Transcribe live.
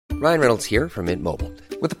Ryan Reynolds here from Mint Mobile.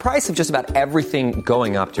 With the price of just about everything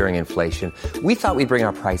going up during inflation, we thought we'd bring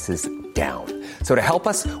our prices down. So to help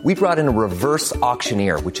us, we brought in a reverse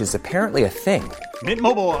auctioneer, which is apparently a thing. Mint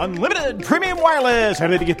Mobile Unlimited Premium Wireless. How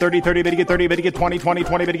to get 30, 30, bit to get 30, bit to get 20, 20,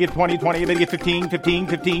 20, bit to get 20, 20, bit to get 15, 15,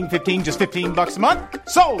 15, 15, just $15 a month?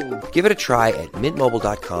 Sold! Give it a try at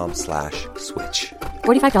mintmobile.com/switch.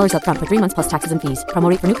 $45 up front for 3 months plus taxes and fees. Promo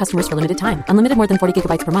rate for new customers for limited time. Unlimited more than 40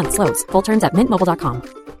 gigabytes per month. Slows full terms at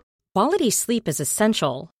mintmobile.com. Quality sleep is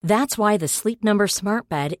essential. That's why the Sleep Number Smart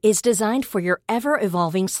Bed is designed for your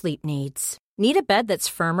ever-evolving sleep needs. Need a bed that's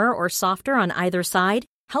firmer or softer on either side?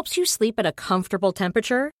 Helps you sleep at a comfortable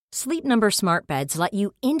temperature? Sleep Number Smart Beds let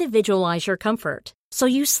you individualize your comfort, so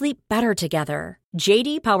you sleep better together.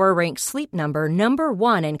 J.D. Power ranks Sleep Number number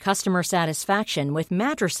 1 in customer satisfaction with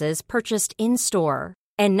mattresses purchased in-store.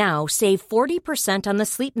 And now, save 40% on the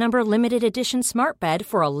Sleep Number Limited Edition Smart Bed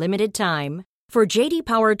for a limited time. For J.D.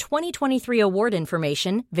 Power 2023 award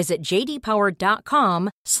information, visit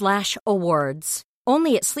jdpower.com/awards.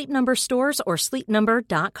 Only at Sleep Number stores or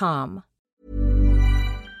sleepnumber.com.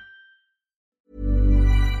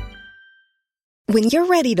 When you're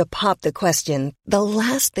ready to pop the question, the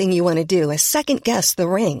last thing you want to do is second-guess the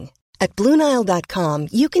ring. At BlueNile.com,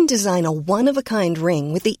 you can design a one-of-a-kind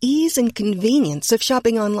ring with the ease and convenience of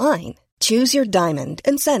shopping online. Choose your diamond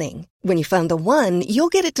and setting. When you find the one, you'll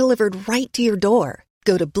get it delivered right to your door.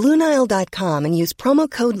 Go to BlueNile.com and use promo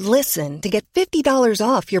code LISTEN to get $50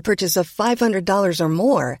 off your purchase of $500 or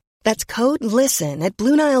more. That's code LISTEN at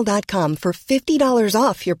BlueNile.com for $50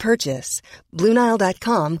 off your purchase.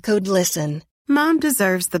 BlueNile.com, code LISTEN. Mom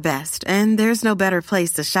deserves the best, and there's no better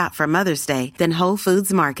place to shop for Mother's Day than Whole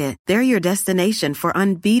Foods Market. They're your destination for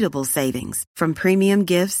unbeatable savings, from premium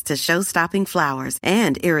gifts to show-stopping flowers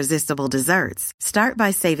and irresistible desserts. Start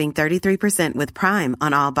by saving 33% with Prime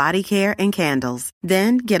on all body care and candles.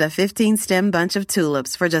 Then get a 15-stem bunch of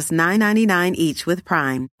tulips for just $9.99 each with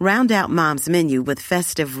Prime. Round out Mom's menu with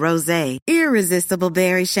festive rosé, irresistible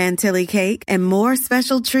berry chantilly cake, and more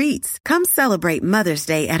special treats. Come celebrate Mother's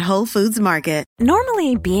Day at Whole Foods Market.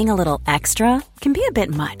 Normally, being a little extra can be a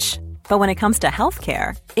bit much, but when it comes to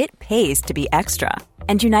healthcare, it pays to be extra.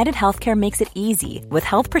 And United Healthcare makes it easy with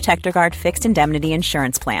Health Protector Guard fixed indemnity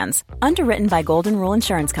insurance plans. Underwritten by Golden Rule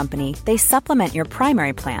Insurance Company, they supplement your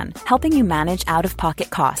primary plan, helping you manage out-of-pocket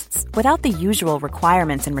costs without the usual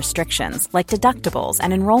requirements and restrictions like deductibles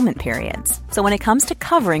and enrollment periods. So when it comes to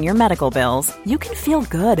covering your medical bills, you can feel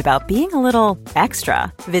good about being a little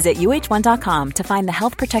extra. Visit uh1.com to find the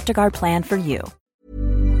Health Protector Guard plan for you.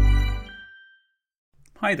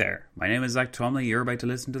 Hi there, my name is Zach Twomley. You're about to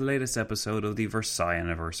listen to the latest episode of the Versailles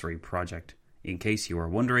Anniversary Project. In case you are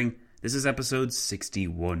wondering, this is episode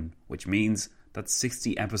 61, which means that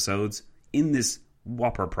 60 episodes in this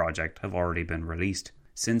whopper project have already been released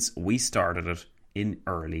since we started it in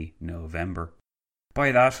early November.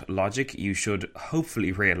 By that logic, you should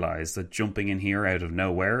hopefully realise that jumping in here out of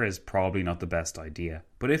nowhere is probably not the best idea.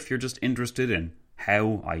 But if you're just interested in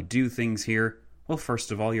how I do things here, well,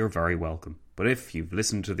 first of all, you're very welcome. But if you've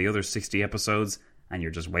listened to the other 60 episodes and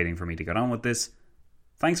you're just waiting for me to get on with this,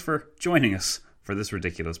 thanks for joining us for this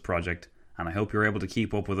ridiculous project, and I hope you're able to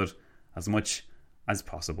keep up with it as much as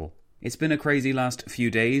possible. It's been a crazy last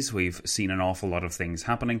few days. We've seen an awful lot of things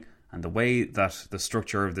happening, and the way that the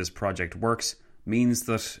structure of this project works means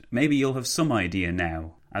that maybe you'll have some idea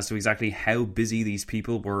now as to exactly how busy these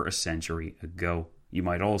people were a century ago. You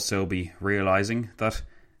might also be realising that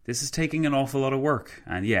this is taking an awful lot of work,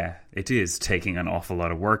 and yeah, it is taking an awful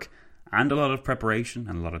lot of work, and a lot of preparation,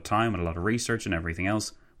 and a lot of time, and a lot of research, and everything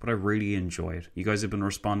else, but I really enjoy it. You guys have been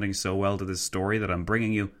responding so well to this story that I'm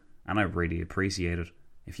bringing you, and I really appreciate it.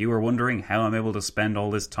 If you were wondering how I'm able to spend all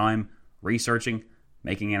this time researching,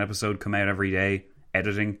 making an episode come out every day,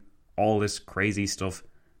 editing, all this crazy stuff,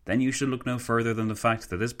 then you should look no further than the fact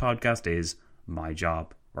that this podcast is my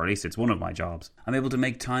job. Or at least it's one of my jobs. I'm able to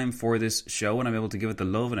make time for this show, and I'm able to give it the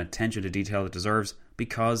love and attention to detail it deserves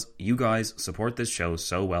because you guys support this show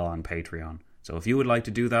so well on Patreon. So if you would like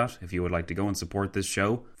to do that, if you would like to go and support this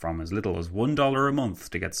show from as little as $1 a month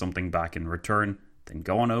to get something back in return, then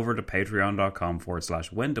go on over to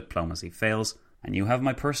patreon.com/whendiplomacyfails, and you have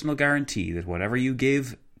my personal guarantee that whatever you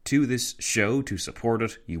give to this show to support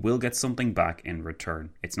it, you will get something back in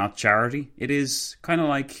return. It's not charity, it is kind of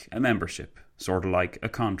like a membership. Sort of like a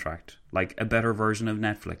contract, like a better version of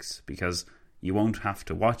Netflix, because you won't have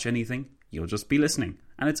to watch anything, you'll just be listening,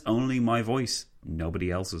 and it's only my voice,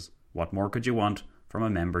 nobody else's. What more could you want from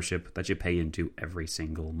a membership that you pay into every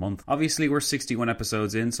single month? Obviously, we're 61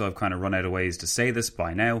 episodes in, so I've kind of run out of ways to say this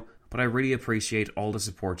by now, but I really appreciate all the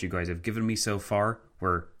support you guys have given me so far.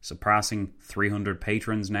 We're surpassing 300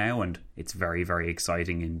 patrons now, and it's very, very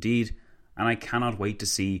exciting indeed, and I cannot wait to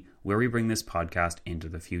see where we bring this podcast into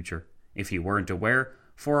the future. If you weren't aware,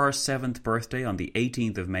 for our 7th birthday on the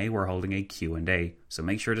 18th of May, we're holding a Q&A, so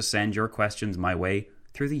make sure to send your questions my way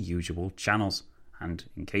through the usual channels. And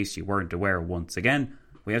in case you weren't aware, once again,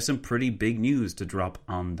 we have some pretty big news to drop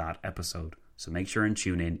on that episode, so make sure and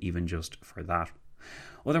tune in even just for that.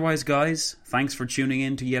 Otherwise, guys, thanks for tuning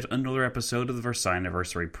in to yet another episode of the Versailles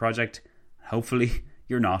Anniversary Project. Hopefully,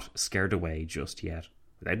 you're not scared away just yet.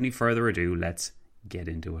 Without any further ado, let's get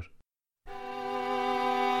into it.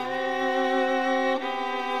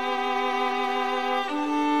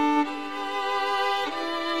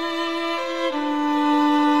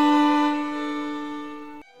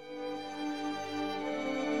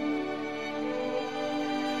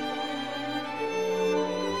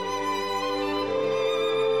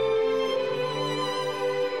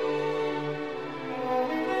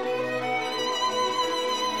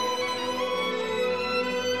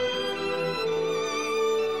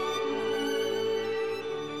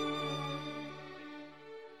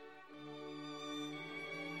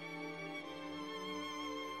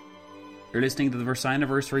 You're listening to the Versailles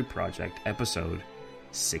Anniversary Project, episode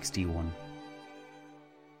 61.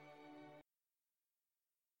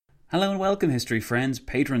 Hello and welcome, history friends,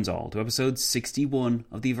 patrons all, to episode 61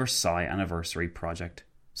 of the Versailles Anniversary Project.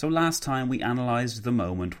 So last time we analysed the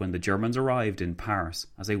moment when the Germans arrived in Paris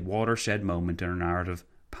as a watershed moment in our narrative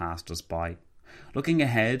passed us by. Looking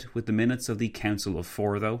ahead with the minutes of the Council of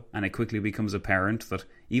Four though, and it quickly becomes apparent that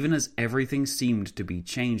even as everything seemed to be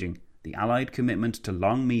changing, the Allied commitment to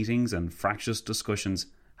long meetings and fractious discussions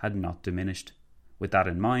had not diminished. With that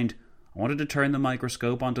in mind, I wanted to turn the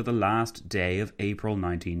microscope onto the last day of April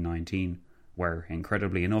 1919, where,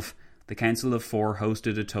 incredibly enough, the Council of Four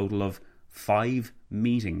hosted a total of 5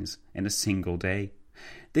 meetings in a single day.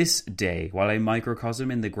 This day, while a microcosm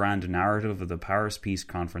in the grand narrative of the Paris Peace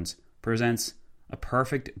Conference, presents a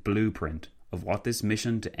perfect blueprint of what this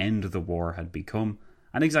mission to end the war had become,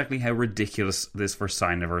 and exactly how ridiculous this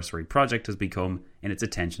Versailles Anniversary Project has become in its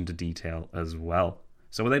attention to detail as well.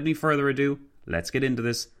 So without any further ado, let's get into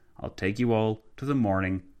this. I'll take you all to the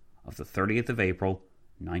morning of the 30th of April,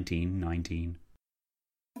 1919.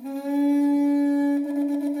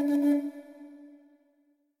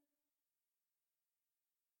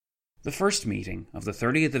 The first meeting of the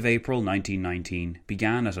 30th of April 1919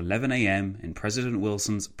 began at 11 a.m. in President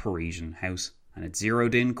Wilson's Parisian house, and it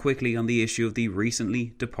zeroed in quickly on the issue of the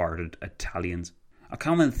recently departed Italians. A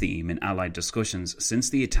common theme in Allied discussions since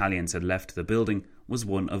the Italians had left the building was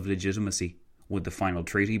one of legitimacy. Would the final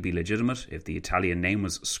treaty be legitimate if the Italian name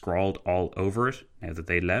was scrawled all over it now that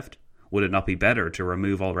they left? Would it not be better to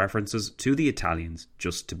remove all references to the Italians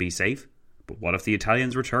just to be safe? But what if the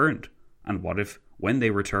Italians returned? And what if, when they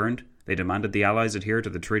returned, they demanded the Allies adhere to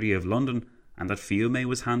the Treaty of London and that Fiume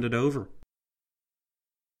was handed over?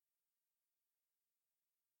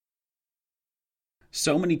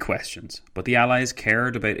 So many questions, but the Allies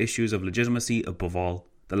cared about issues of legitimacy above all.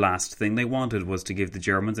 The last thing they wanted was to give the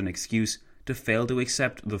Germans an excuse to fail to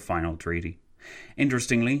accept the final treaty.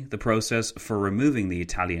 Interestingly, the process for removing the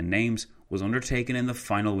Italian names was undertaken in the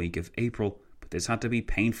final week of April, but this had to be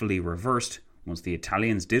painfully reversed once the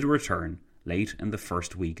Italians did return late in the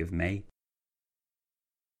first week of May.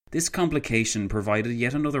 This complication provided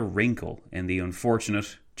yet another wrinkle in the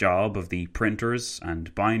unfortunate job of the printers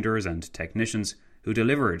and binders and technicians who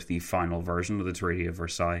delivered the final version of the Treaty of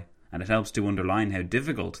Versailles, and it helps to underline how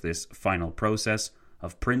difficult this final process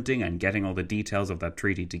of printing and getting all the details of that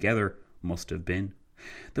treaty together must have been.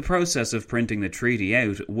 The process of printing the treaty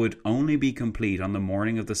out would only be complete on the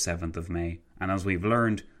morning of the 7th of May, and as we've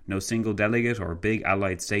learned, no single delegate or big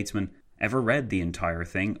Allied statesman ever read the entire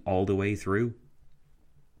thing all the way through.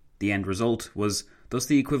 The end result was thus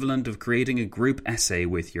the equivalent of creating a group essay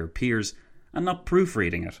with your peers and not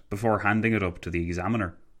proofreading it before handing it up to the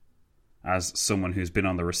examiner. As someone who's been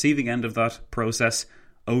on the receiving end of that process,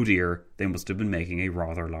 oh dear, they must have been making a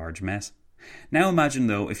rather large mess. Now imagine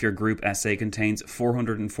though if your group essay contains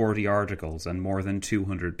 440 articles and more than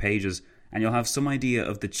 200 pages, and you'll have some idea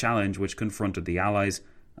of the challenge which confronted the Allies,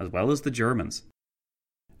 as well as the Germans.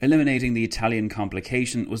 Eliminating the Italian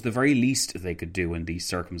complication was the very least they could do in these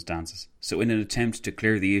circumstances, so in an attempt to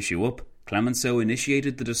clear the issue up, Clemenceau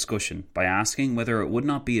initiated the discussion by asking whether it would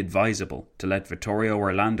not be advisable to let Vittorio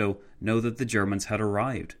Orlando know that the Germans had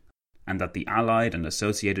arrived, and that the Allied and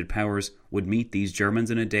associated powers would meet these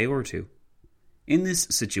Germans in a day or two. In this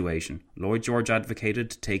situation, Lloyd George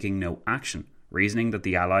advocated taking no action, reasoning that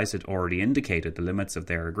the Allies had already indicated the limits of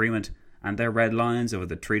their agreement, and their red lines over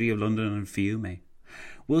the Treaty of London and Fiume.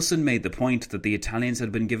 Wilson made the point that the Italians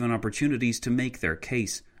had been given opportunities to make their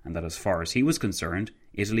case, and that as far as he was concerned,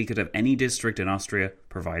 Italy could have any district in Austria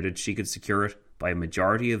provided she could secure it by a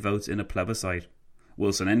majority of votes in a plebiscite.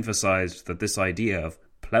 Wilson emphasised that this idea of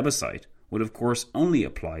plebiscite would of course only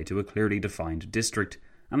apply to a clearly defined district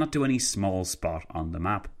and not to any small spot on the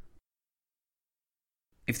map.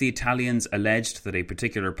 If the Italians alleged that a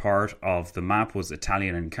particular part of the map was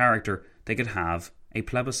Italian in character, they could have a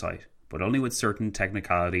plebiscite, but only with certain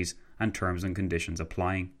technicalities and terms and conditions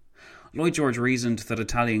applying. Lloyd George reasoned that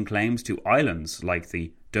Italian claims to islands like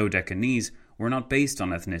the Dodecanese were not based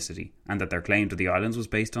on ethnicity, and that their claim to the islands was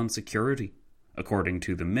based on security. According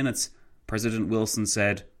to the minutes, President Wilson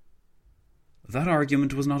said, "That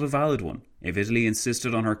argument was not a valid one. If Italy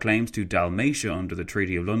insisted on her claims to Dalmatia under the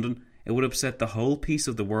Treaty of London, it would upset the whole peace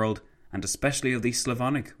of the world, and especially of the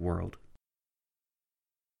Slavonic world."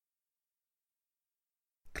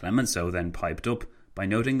 Clemenceau then piped up by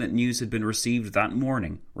noting that news had been received that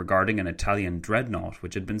morning regarding an Italian dreadnought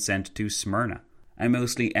which had been sent to Smyrna, a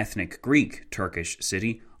mostly ethnic Greek Turkish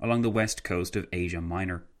city along the west coast of Asia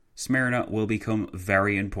Minor. Smyrna will become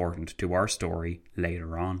very important to our story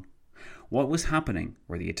later on. What was happening?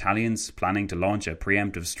 Were the Italians planning to launch a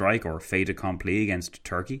preemptive strike or fait accompli against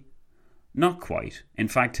Turkey? Not quite. In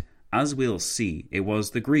fact, as we'll see, it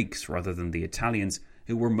was the Greeks rather than the Italians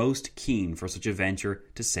who were most keen for such a venture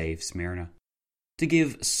to save Smyrna. To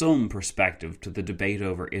give some perspective to the debate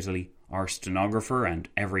over Italy, our stenographer and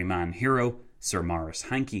everyman hero, Sir Maurice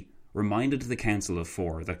Hankey, reminded the Council of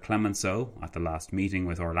Four that Clemenceau, at the last meeting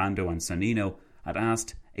with Orlando and Sonnino, had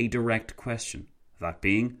asked a direct question, that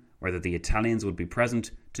being whether the Italians would be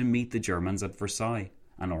present to meet the Germans at Versailles,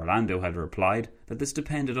 and Orlando had replied that this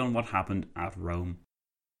depended on what happened at Rome.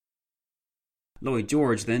 Lloyd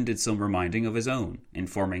George then did some reminding of his own,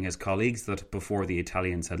 informing his colleagues that before the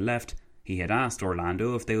Italians had left, he had asked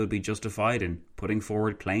Orlando if they would be justified in putting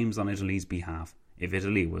forward claims on Italy's behalf, if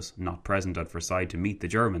Italy was not present at Versailles to meet the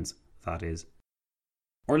Germans, that is.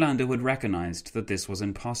 Orlando had recognised that this was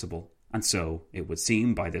impossible, and so, it would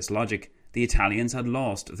seem by this logic, the Italians had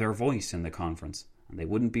lost their voice in the conference, and they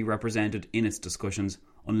wouldn't be represented in its discussions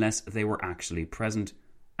unless they were actually present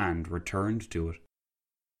and returned to it.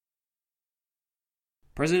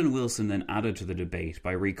 President Wilson then added to the debate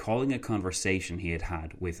by recalling a conversation he had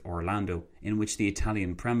had with Orlando, in which the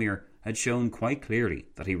Italian Premier had shown quite clearly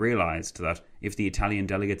that he realised that if the Italian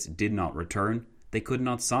delegates did not return, they could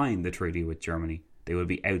not sign the treaty with Germany. They would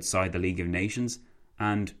be outside the League of Nations,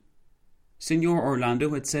 and Signor Orlando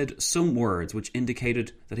had said some words which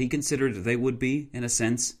indicated that he considered they would be, in a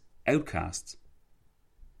sense, outcasts.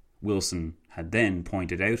 Wilson had then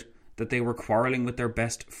pointed out that they were quarrelling with their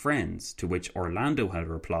best friends, to which Orlando had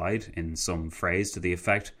replied in some phrase to the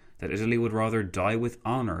effect that Italy would rather die with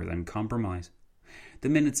honour than compromise. The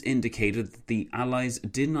minutes indicated that the Allies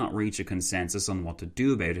did not reach a consensus on what to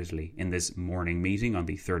do about Italy in this morning meeting on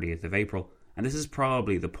the 30th of April, and this is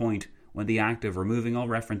probably the point when the act of removing all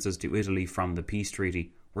references to Italy from the peace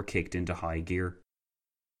treaty were kicked into high gear.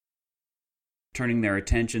 Turning their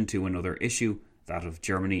attention to another issue, that of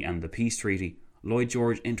Germany and the peace treaty, Lloyd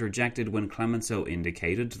George interjected when Clemenceau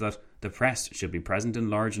indicated that the press should be present in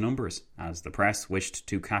large numbers, as the press wished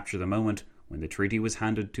to capture the moment when the treaty was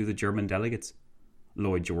handed to the German delegates.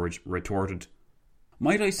 Lloyd George retorted,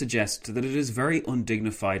 "Might I suggest that it is very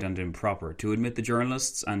undignified and improper to admit the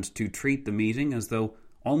journalists and to treat the meeting as though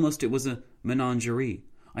almost it was a menagerie.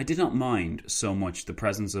 I did not mind so much the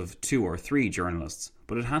presence of 2 or 3 journalists,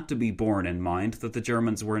 but it had to be borne in mind that the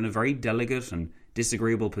Germans were in a very delicate and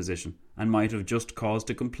disagreeable position, and might have just cause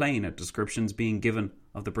to complain at descriptions being given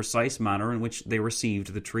of the precise manner in which they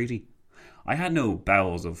received the treaty. I had no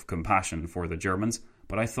bowels of compassion for the Germans,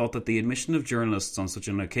 but I thought that the admission of journalists on such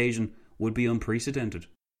an occasion would be unprecedented."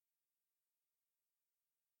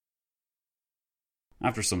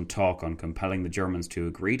 After some talk on compelling the Germans to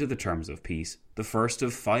agree to the terms of peace, the first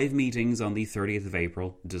of 5 meetings on the 30th of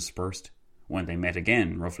April dispersed. When they met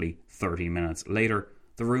again, roughly 30 minutes later,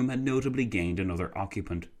 the room had notably gained another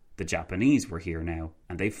occupant. The Japanese were here now,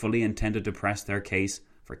 and they fully intended to press their case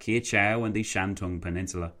for Kiachao and the Shantung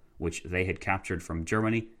Peninsula, which they had captured from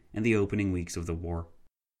Germany in the opening weeks of the war.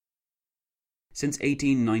 Since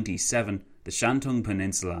 1897, the Shantung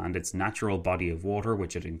Peninsula and its natural body of water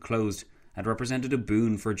which it enclosed had represented a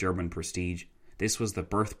boon for German prestige. This was the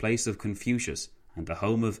birthplace of Confucius and the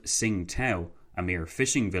home of Tsing Tao, a mere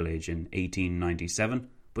fishing village in 1897,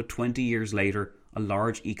 but 20 years later a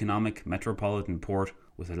large economic metropolitan port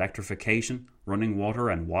with electrification, running water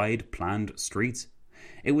and wide planned streets.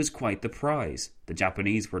 It was quite the prize. The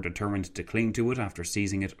Japanese were determined to cling to it after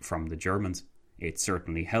seizing it from the Germans. It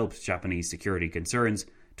certainly helped Japanese security concerns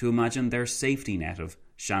to imagine their safety net of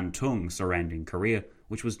Shantung surrounding Korea,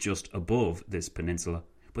 which was just above this peninsula,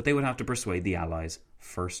 but they would have to persuade the Allies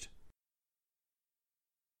first.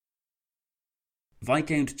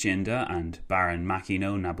 Viscount Chinda and Baron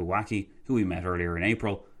Makino Nobuaki, who we met earlier in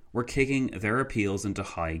April, were kicking their appeals into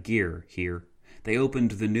high gear here. They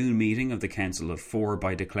opened the noon meeting of the Council of Four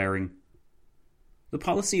by declaring, "The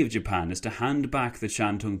policy of Japan is to hand back the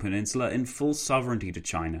Shantung Peninsula in full sovereignty to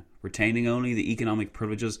China, retaining only the economic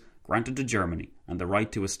privileges granted to Germany and the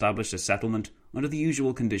right to establish a settlement under the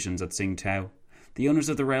usual conditions at Tsingtao. The owners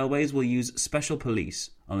of the railways will use special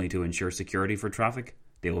police only to ensure security for traffic.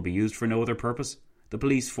 They will be used for no other purpose. The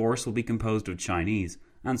police force will be composed of Chinese,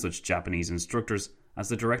 and such Japanese instructors as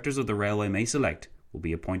the directors of the railway may select will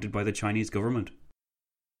be appointed by the Chinese government."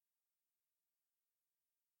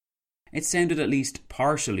 It sounded at least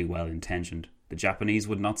partially well-intentioned. The Japanese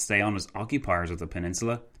would not stay on as occupiers of the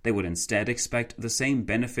peninsula. They would instead expect the same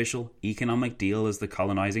beneficial economic deal as the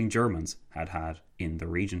colonising Germans had had in the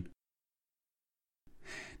region.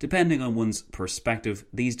 Depending on one's perspective,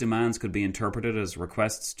 these demands could be interpreted as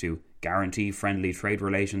requests to guarantee friendly trade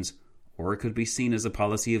relations, or it could be seen as a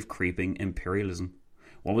policy of creeping imperialism.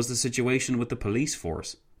 What was the situation with the police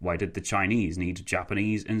force? Why did the Chinese need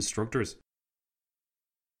Japanese instructors?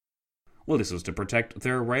 Well, this was to protect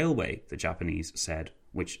their railway, the Japanese said,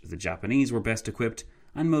 which the Japanese were best equipped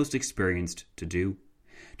and most experienced to do.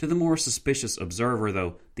 To the more suspicious observer,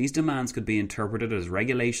 though, these demands could be interpreted as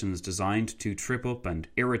regulations designed to trip up and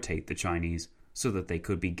irritate the Chinese, so that they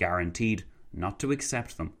could be guaranteed not to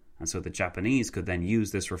accept them, and so the Japanese could then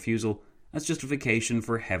use this refusal as justification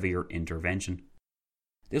for heavier intervention.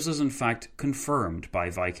 This was in fact confirmed by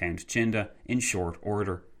Viscount Chinda in short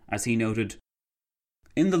order, as he noted,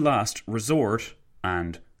 "In the last resort,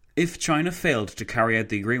 and if China failed to carry out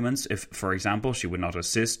the agreements, if, for example, she would not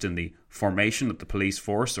assist in the formation of the police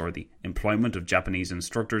force or the employment of Japanese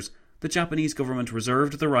instructors, the Japanese government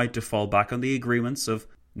reserved the right to fall back on the agreements of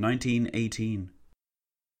 1918.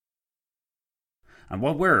 And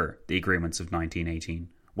what were the agreements of 1918?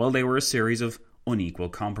 Well, they were a series of unequal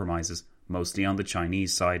compromises, mostly on the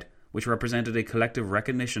Chinese side, which represented a collective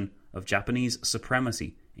recognition of Japanese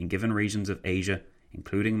supremacy in given regions of Asia,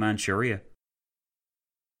 including Manchuria.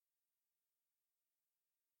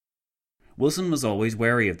 Wilson was always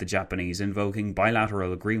wary of the Japanese invoking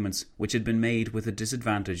bilateral agreements which had been made with a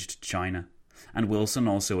disadvantaged China, and Wilson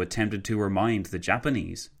also attempted to remind the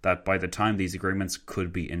Japanese that by the time these agreements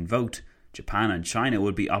could be invoked, Japan and China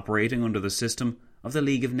would be operating under the system of the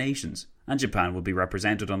League of Nations, and Japan would be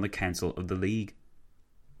represented on the Council of the League.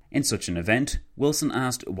 In such an event, Wilson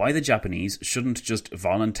asked why the Japanese shouldn't just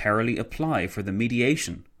voluntarily apply for the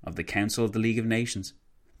mediation of the Council of the League of Nations.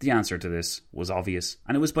 The answer to this was obvious,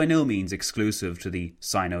 and it was by no means exclusive to the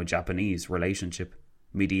Sino-Japanese relationship.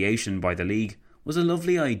 Mediation by the League was a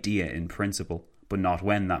lovely idea in principle, but not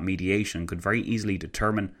when that mediation could very easily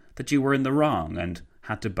determine that you were in the wrong and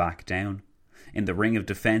had to back down. In the ring of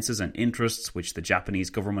defences and interests which the Japanese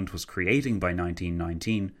government was creating by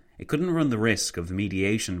 1919, it couldn't run the risk of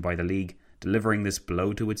mediation by the League delivering this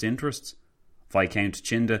blow to its interests. Viscount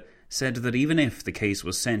Chinda said that even if the case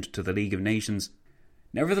was sent to the League of Nations,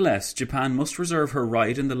 nevertheless, Japan must reserve her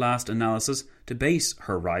right in the last analysis to base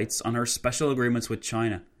her rights on her special agreements with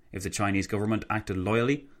China. If the Chinese government acted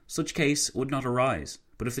loyally, such case would not arise.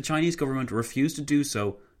 But if the Chinese government refused to do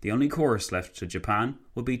so, the only course left to Japan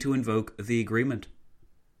would be to invoke the agreement.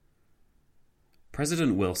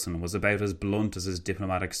 President Wilson was about as blunt as his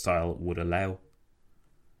diplomatic style would allow.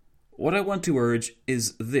 "What I want to urge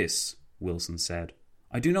is this," Wilson said.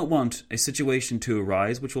 "I do not want a situation to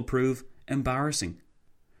arise which will prove embarrassing."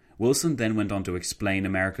 Wilson then went on to explain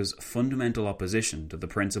America's fundamental opposition to the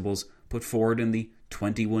principles put forward in the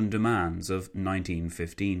 21 Demands of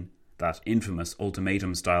 1915, that infamous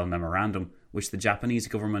ultimatum-style memorandum which the Japanese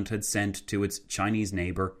government had sent to its Chinese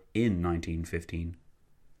neighbour in 1915.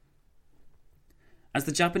 As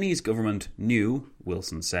the Japanese government knew,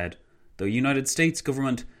 Wilson said, the United States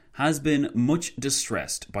government has been much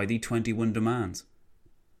distressed by the 21 Demands.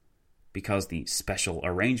 Because the special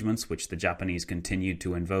arrangements which the Japanese continued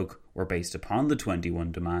to invoke were based upon the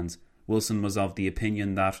 21 Demands, Wilson was of the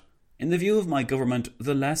opinion that, in the view of my government,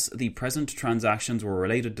 the less the present transactions were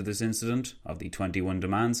related to this incident of the 21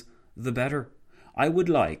 Demands, the better. I would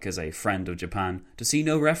like, as a friend of Japan, to see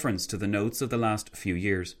no reference to the notes of the last few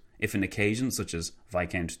years. If an occasion such as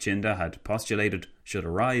Viscount Chinda had postulated should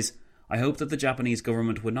arise, I hope that the Japanese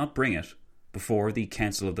government would not bring it before the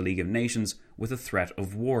Council of the League of Nations with a threat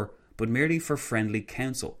of war, but merely for friendly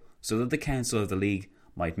counsel, so that the Council of the League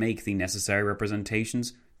might make the necessary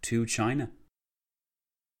representations to China.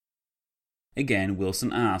 Again,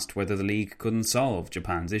 Wilson asked whether the League couldn't solve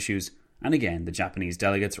Japan's issues, and again the Japanese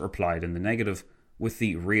delegates replied in the negative, with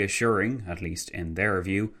the reassuring, at least in their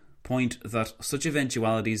view, point that such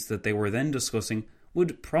eventualities that they were then discussing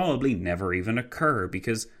would probably never even occur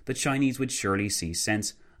because the Chinese would surely see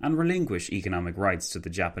sense and relinquish economic rights to the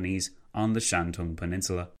Japanese on the Shantung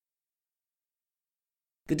Peninsula.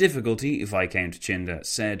 The difficulty, Viscount Chinda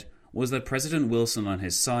said, was that President Wilson on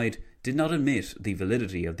his side did not admit the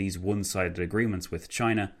validity of these one-sided agreements with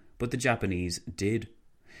China, but the Japanese did.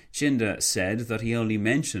 Chinda said that he only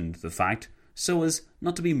mentioned the fact so as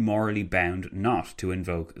not to be morally bound not to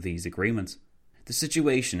invoke these agreements. The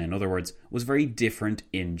situation, in other words, was very different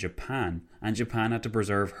in Japan, and Japan had to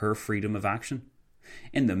preserve her freedom of action.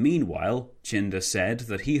 In the meanwhile, Chinda said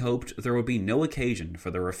that he hoped there would be no occasion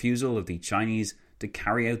for the refusal of the Chinese to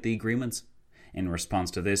carry out the agreements. In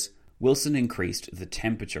response to this, Wilson increased the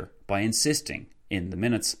temperature by insisting in the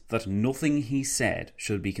minutes that nothing he said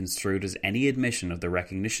should be construed as any admission of the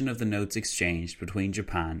recognition of the notes exchanged between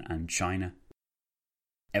Japan and China.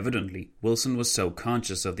 Evidently, Wilson was so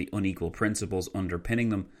conscious of the unequal principles underpinning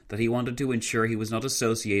them that he wanted to ensure he was not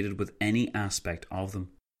associated with any aspect of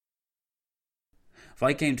them.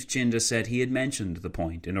 Viscount Chinda said he had mentioned the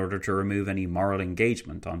point in order to remove any moral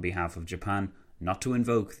engagement on behalf of Japan not to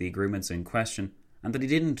invoke the agreements in question, and that he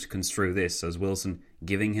didn't construe this as Wilson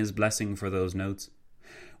giving his blessing for those notes.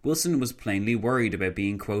 Wilson was plainly worried about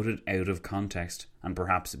being quoted out of context, and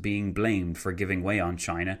perhaps being blamed for giving way on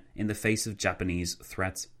China in the face of Japanese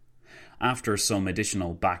threats. After some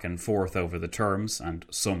additional back and forth over the terms, and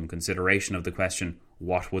some consideration of the question,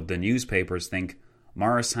 what would the newspapers think,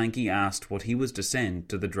 Maurice Hankey asked what he was to send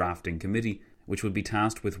to the drafting committee, which would be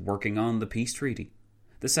tasked with working on the peace treaty.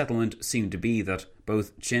 The settlement seemed to be that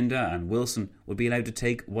both Chinda and Wilson would be allowed to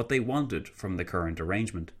take what they wanted from the current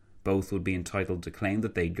arrangement. Both would be entitled to claim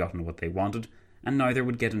that they'd gotten what they wanted, and neither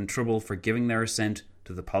would get in trouble for giving their assent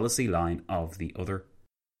to the policy line of the other.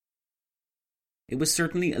 It was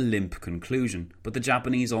certainly a limp conclusion, but the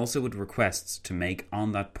Japanese also had requests to make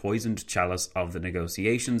on that poisoned chalice of the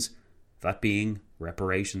negotiations, that being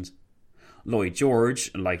reparations. Lloyd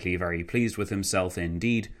George, likely very pleased with himself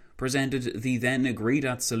indeed, presented the then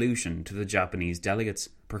agreed-at solution to the Japanese delegates,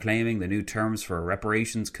 proclaiming the new terms for a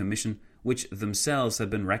reparations commission, which themselves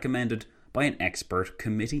had been recommended by an expert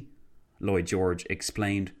committee. Lloyd George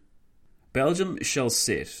explained, Belgium shall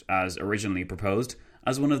sit, as originally proposed,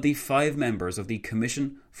 as one of the 5 members of the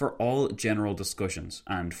Commission for all general discussions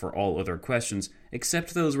and for all other questions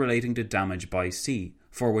except those relating to damage by sea,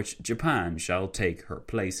 for which Japan shall take her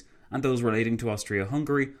place, and those relating to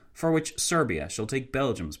Austria-Hungary, for which Serbia shall take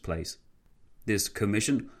Belgium's place. This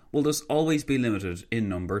commission will thus always be limited in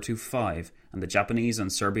number to 5, and the Japanese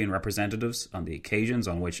and Serbian representatives, on the occasions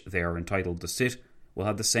on which they are entitled to sit, will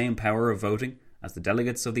have the same power of voting as the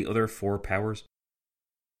delegates of the other 4 powers.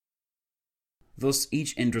 Thus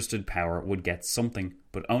each interested power would get something,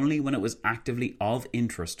 but only when it was actively of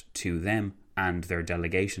interest to them and their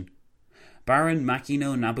delegation. Baron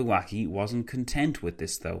Makino Nobuaki wasn't content with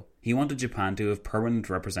this though. He wanted Japan to have permanent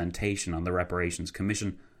representation on the Reparations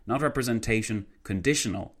Commission, not representation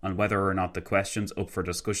conditional on whether or not the questions up for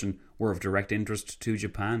discussion were of direct interest to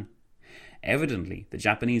Japan. Evidently, the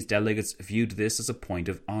Japanese delegates viewed this as a point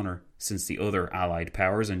of honour. Since the other Allied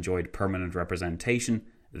powers enjoyed permanent representation,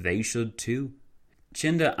 they should too.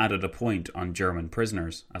 Chinda added a point on German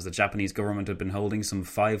prisoners, as the Japanese government had been holding some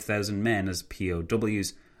 5,000 men as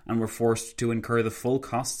POWs, and were forced to incur the full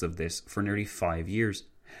costs of this for nearly 5 years.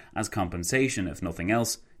 As compensation, if nothing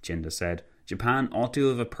else, Chinda said, Japan ought to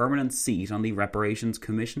have a permanent seat on the Reparations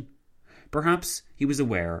Commission. Perhaps he was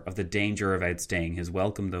aware of the danger of outstaying his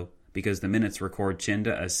welcome though, because the minutes record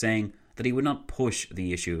Chinda as saying that he would not push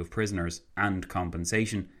the issue of prisoners and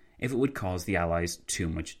compensation if it would cause the Allies too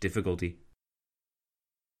much difficulty.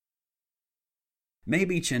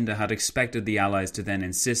 Maybe Chinda had expected the Allies to then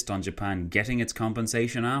insist on Japan getting its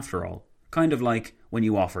compensation after all, kind of like when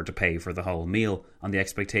you offer to pay for the whole meal on the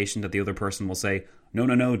expectation that the other person will say,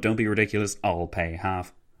 no, don't be ridiculous, I'll pay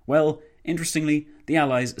half. Well, interestingly, the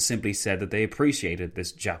Allies simply said that they appreciated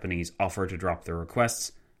this Japanese offer to drop their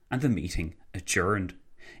requests, and the meeting adjourned.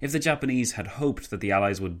 If the Japanese had hoped that the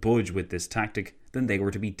Allies would budge with this tactic, then they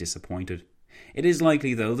were to be disappointed. It is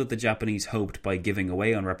likely, though, that the Japanese hoped by giving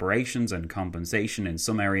away on reparations and compensation in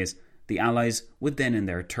some areas, the Allies would then in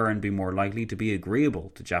their turn be more likely to be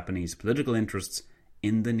agreeable to Japanese political interests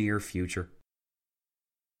in the near future.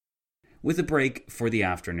 With a break for the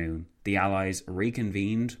afternoon, the Allies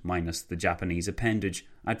reconvened, minus the Japanese appendage,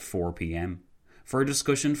 at 4 p.m, for a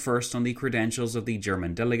discussion first on the credentials of the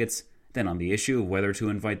German delegates, then on the issue of whether to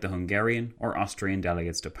invite the Hungarian or Austrian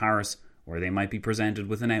delegates to Paris, where they might be presented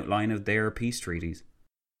with an outline of their peace treaties.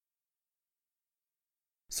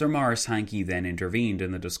 Sir Maurice Hankey then intervened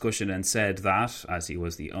in the discussion and said that, as he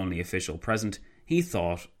was the only official present, he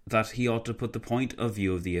thought that he ought to put the point of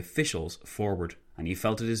view of the officials forward, and he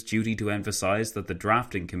felt it his duty to emphasise that the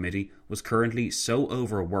drafting committee was currently so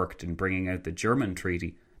overworked in bringing out the German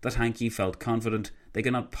treaty that Hankey felt confident they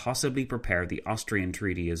could not possibly prepare the Austrian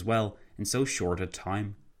treaty as well in so short a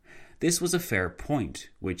time. This was a fair point,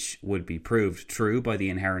 which would be proved true by the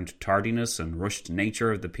inherent tardiness and rushed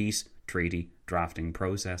nature of the peace treaty drafting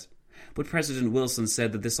process. But President Wilson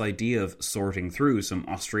said that this idea of sorting through some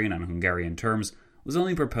Austrian and Hungarian terms was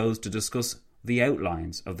only proposed to discuss the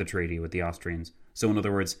outlines of the treaty with the Austrians. So in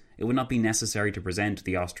other words, it would not be necessary to present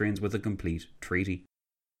the Austrians with a complete treaty.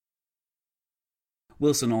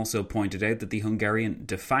 Wilson also pointed out that the Hungarian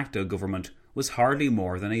de facto government was hardly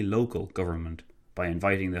more than a local government. By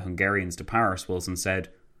inviting the Hungarians to Paris, Wilson said,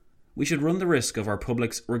 "We should run the risk of our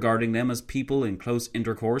publics regarding them as people in close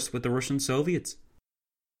intercourse with the Russian Soviets."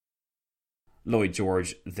 Lloyd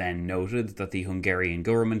George then noted that the Hungarian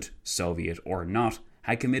government, Soviet or not,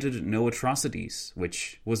 had committed no atrocities,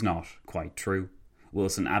 which was not quite true.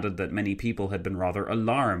 Wilson added that many people had been rather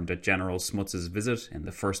alarmed at General Smuts's visit in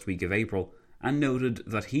the first week of April, and noted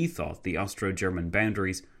that he thought the Austro-German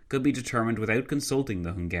boundaries could be determined without consulting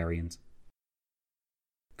the Hungarians.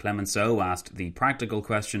 Clemenceau asked the practical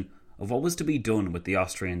question of what was to be done with the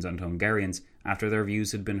Austrians and Hungarians after their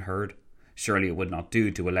views had been heard. Surely it would not do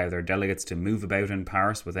to allow their delegates to move about in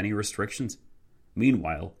Paris with any restrictions.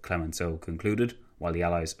 Meanwhile, Clemenceau concluded, while the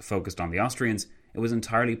Allies focused on the Austrians, it was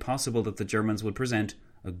entirely possible that the Germans would present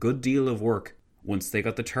a good deal of work once they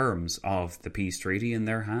got the terms of the peace treaty in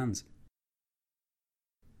their hands.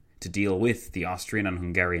 To deal with the Austrian and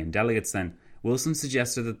Hungarian delegates then, Wilson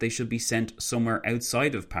suggested that they should be sent somewhere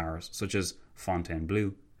outside of Paris, such as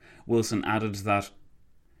Fontainebleau. Wilson added that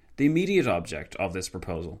the immediate object of this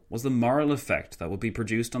proposal was the moral effect that would be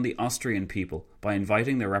produced on the Austrian people by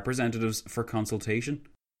inviting their representatives for consultation.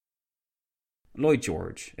 Lloyd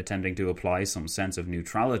George, attempting to apply some sense of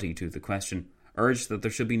neutrality to the question, urged that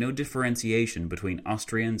there should be no differentiation between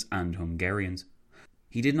Austrians and Hungarians.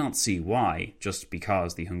 He did not see why, just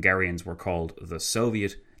because the Hungarians were called the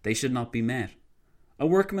Soviet, they should not be met. A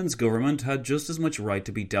workman's government had just as much right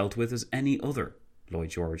to be dealt with as any other, Lloyd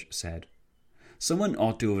George said. Someone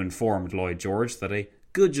ought to have informed Lloyd George that a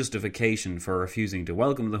good justification for refusing to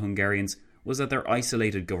welcome the Hungarians was that their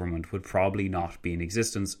isolated government would probably not be in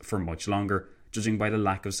existence for much longer, judging by the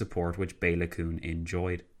lack of support which Bela Kun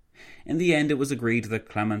enjoyed. In the end, it was agreed that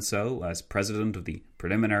Clemenceau, as president of the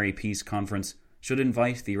Preliminary Peace Conference, should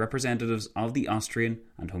invite the representatives of the Austrian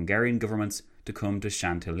and Hungarian governments to come to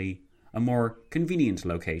Chantilly, a more convenient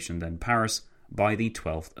location than Paris, by the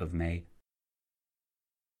 12th of May.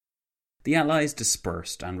 The Allies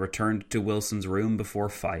dispersed and returned to Wilson's room before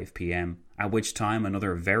 5 p.m, at which time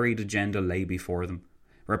another varied agenda lay before them.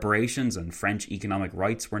 Reparations and French economic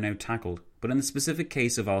rights were now tackled, but in the specific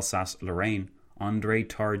case of Alsace-Lorraine, André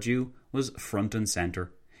Tardieu was front and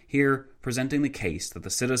centre, here presenting the case that the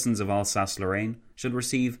citizens of Alsace-Lorraine should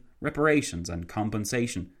receive reparations and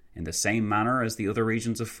compensation in the same manner as the other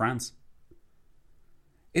regions of France.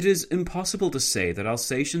 It is impossible to say that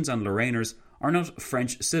Alsatians and Lorrainers are not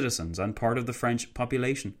French citizens and part of the French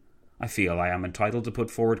population. I feel I am entitled to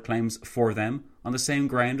put forward claims for them on the same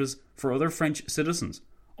ground as for other French citizens.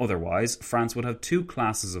 Otherwise, France would have two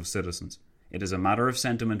classes of citizens. It is a matter of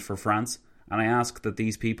sentiment for France, and I ask that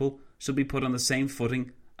these people should be put on the same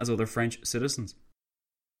footing as other French citizens.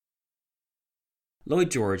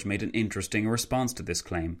 Lloyd George made an interesting response to this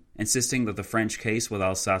claim, insisting that the French case with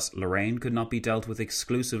Alsace-Lorraine could not be dealt with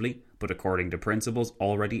exclusively, but according to principles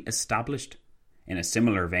already established. In a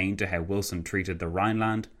similar vein to how Wilson treated the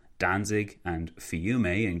Rhineland, Danzig and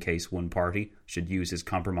Fiume in case one party should use his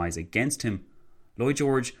compromise against him, Lloyd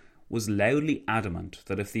George was loudly adamant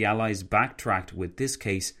that if the Allies backtracked with this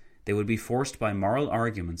case, they would be forced by moral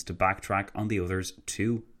arguments to backtrack on the others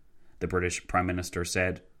too. The British Prime Minister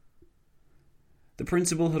said, "The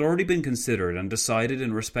principle had already been considered and decided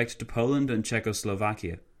in respect to Poland and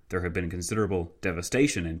Czechoslovakia. There had been considerable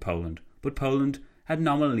devastation in Poland, but Poland had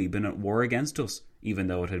nominally been at war against us, even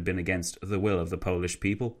though it had been against the will of the Polish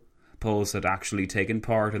people. Poles had actually taken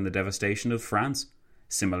part in the devastation of France.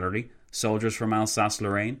 Similarly, soldiers from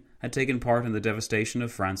Alsace-Lorraine had taken part in the devastation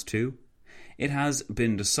of France too. It has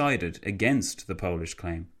been decided against the Polish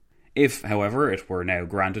claim. If, however, it were now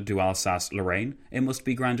granted to Alsace-Lorraine, it must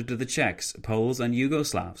be granted to the Czechs, Poles and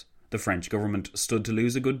Yugoslavs. The French government stood to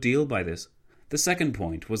lose a good deal by this. The second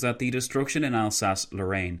point was that the destruction in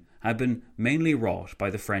Alsace-Lorraine had been mainly wrought by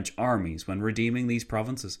the French armies when redeeming these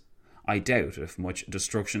provinces. I doubt if much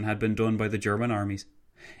destruction had been done by the German armies.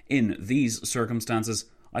 In these circumstances,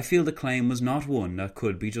 I feel the claim was not one that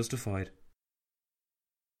could be justified.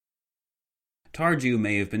 Tardieu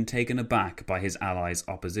may have been taken aback by his allies'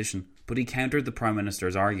 opposition, but he countered the Prime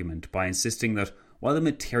Minister's argument by insisting that while the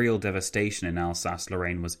material devastation in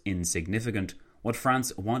Alsace-Lorraine was insignificant, what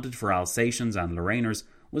France wanted for Alsatians and Lorrainers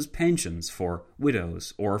was pensions for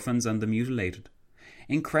widows, orphans and the mutilated.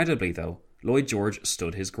 Incredibly, though, Lloyd George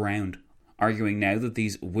stood his ground, arguing now that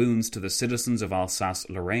these wounds to the citizens of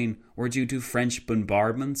Alsace-Lorraine were due to French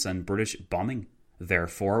bombardments and British bombing.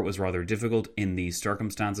 Therefore, it was rather difficult in these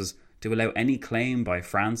circumstances to allow any claim by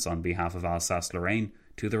France on behalf of Alsace-Lorraine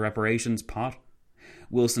to the reparations pot.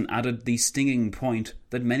 Wilson added the stinging point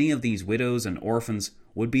that many of these widows and orphans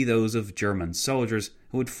would be those of German soldiers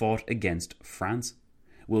who had fought against France.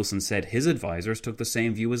 Wilson said his advisers took the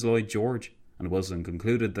same view as Lloyd George, and Wilson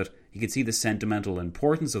concluded that he could see the sentimental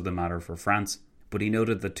importance of the matter for France, but he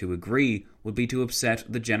noted that to agree would be to upset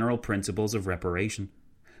the general principles of reparation.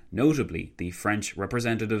 Notably, the French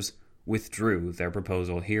representatives withdrew their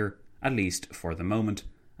proposal here, at least for the moment,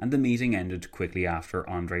 and the meeting ended quickly after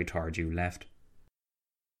André Tardieu left.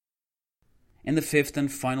 In the fifth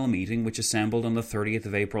and final meeting, which assembled on the 30th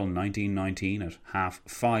of April 1919 at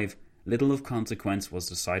 5:30, little of consequence was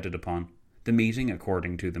decided upon. The meeting,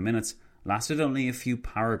 according to the minutes, lasted only a few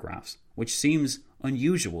paragraphs, which seems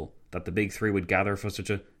unusual that the Big Three would gather for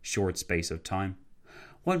such a short space of time.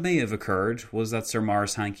 What may have occurred was that Sir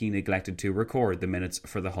Maurice Hankey neglected to record the minutes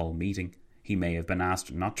for the whole meeting. He may have been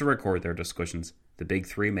asked not to record their discussions. The Big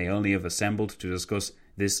Three may only have assembled to discuss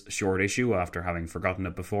this short issue after having forgotten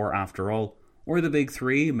it before, after all, or the Big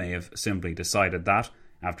Three may have simply decided that,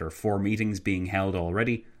 after 4 meetings being held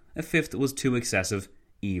already, a fifth was too excessive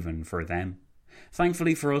even for them.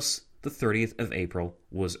 Thankfully for us, the 30th of April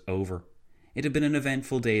was over. It had been an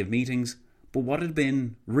eventful day of meetings, but what had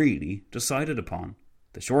been really decided upon?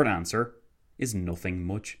 The short answer is nothing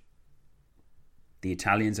much. The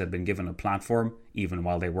Italians had been given a platform, even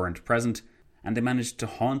while they weren't present, and they managed to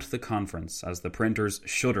haunt the conference as the printers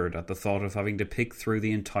shuddered at the thought of having to pick through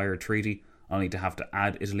the entire treaty, only to have to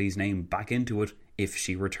add Italy's name back into it if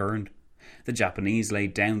she returned. The Japanese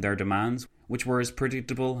laid down their demands, which were as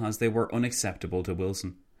predictable as they were unacceptable to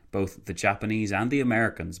Wilson. Both the Japanese and the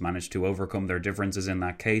Americans managed to overcome their differences in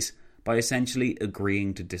that case by essentially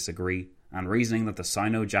agreeing to disagree, and reasoning that the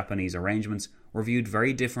Sino-Japanese arrangements were viewed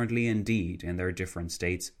very differently indeed in their different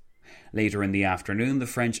states. Later in the afternoon, the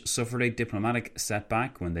French suffered a diplomatic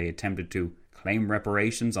setback when they attempted to claim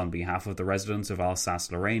reparations on behalf of the residents of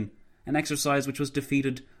Alsace-Lorraine, an exercise which was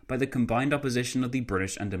defeated by the combined opposition of the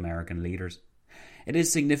British and American leaders. It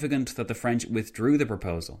is significant that the French withdrew the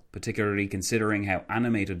proposal, particularly considering how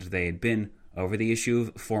animated they had been over the issue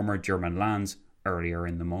of former German lands earlier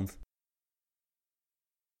in the month.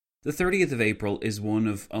 The 30th of April is one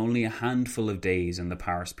of only a handful of days in the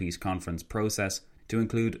Paris Peace Conference process to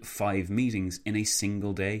include 5 meetings in a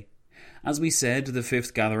single day. As we said, the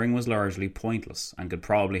 5th gathering was largely pointless and could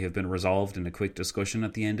probably have been resolved in a quick discussion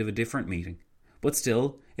at the end of a different meeting. But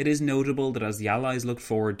still, it is notable that as the Allies looked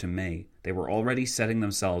forward to May, they were already setting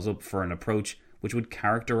themselves up for an approach which would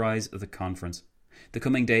characterise the conference. The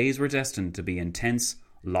coming days were destined to be intense,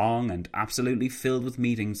 long and absolutely filled with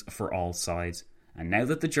meetings for all sides, and now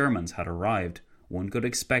that the Germans had arrived, one could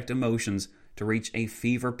expect emotions to reach a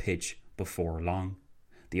fever pitch before long.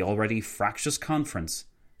 The already fractious conference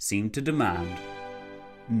seemed to demand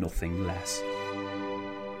nothing less.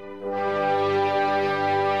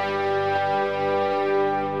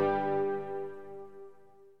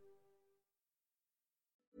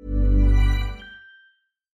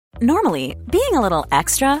 Normally, being a little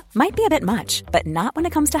extra might be a bit much, but not when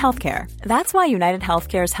it comes to healthcare. That's why United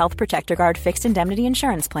Healthcare's Health Protector Guard fixed indemnity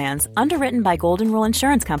insurance plans, underwritten by Golden Rule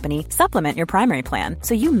Insurance Company, supplement your primary plan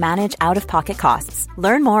so you manage out-of-pocket costs.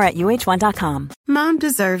 Learn more at uh1.com. Mom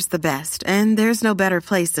deserves the best, and there's no better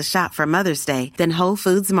place to shop for Mother's Day than Whole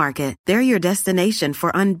Foods Market. They're your destination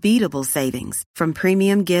for unbeatable savings, from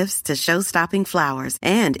premium gifts to show-stopping flowers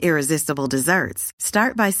and irresistible desserts.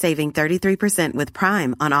 Start by saving 33% with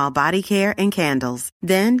Prime on all body care and candles.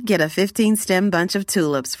 Then get a 15-stem bunch of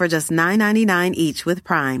tulips for just $9.99 each with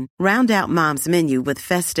Prime. Round out Mom's menu with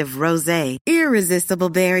festive rosé, irresistible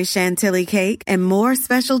berry chantilly cake, and more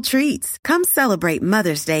special treats. Come celebrate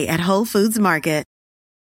Mother's Day at Whole Foods Market.